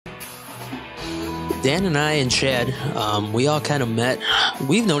Dan and I and Chad, we all kind of met.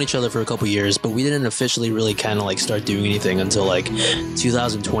 We've known each other for a couple years, but we didn't officially really kind of like start doing anything until like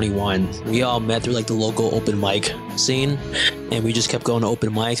 2021. We all met through like the local open mic scene, and we just kept going to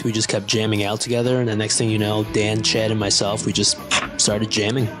open mics. We just kept jamming out together, and the next thing you know, Dan, Chad, and myself, we just started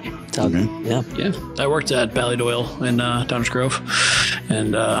jamming. Yeah. I worked at Ballydoyle in Downers Grove,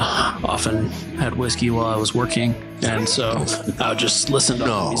 and often had whiskey while I was working, and so I would just listen to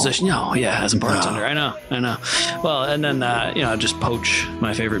the musician. As a bartender. I know. Well, and then I'd just poach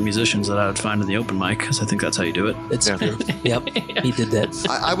my favorite musicians that I would find in the open mic, because I think that's how you do it. It's true. Yep, he did that.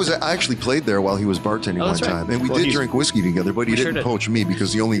 I actually played there while he was bartending one time, and we did drink whiskey together, but he didn't poach me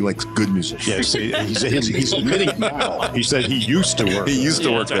because he only likes good musicians. Yeah, see, he's admitting now. He said he used to work. He used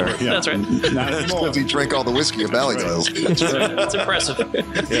to work there. Yeah. That's right. That's because he drank all the whiskey at Ballydoyle. That's right. That's impressive.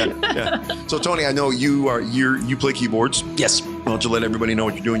 Yeah. So Tony, I know you play keyboards. Yes. Why don't you let everybody know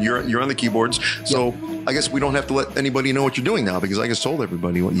what you're doing? You're on the keyboards. So I guess we don't have to let anybody know what you're doing now, because I just told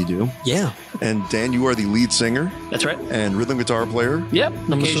everybody what you do. Yeah. And Dan, you are the lead singer. That's right. And rhythm guitar player. Yep.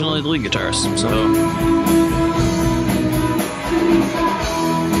 Occasionally the lead guitarist. So.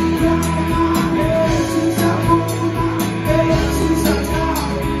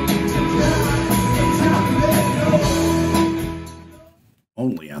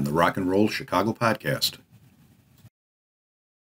 Only on the Rock and Roll Chicago podcast.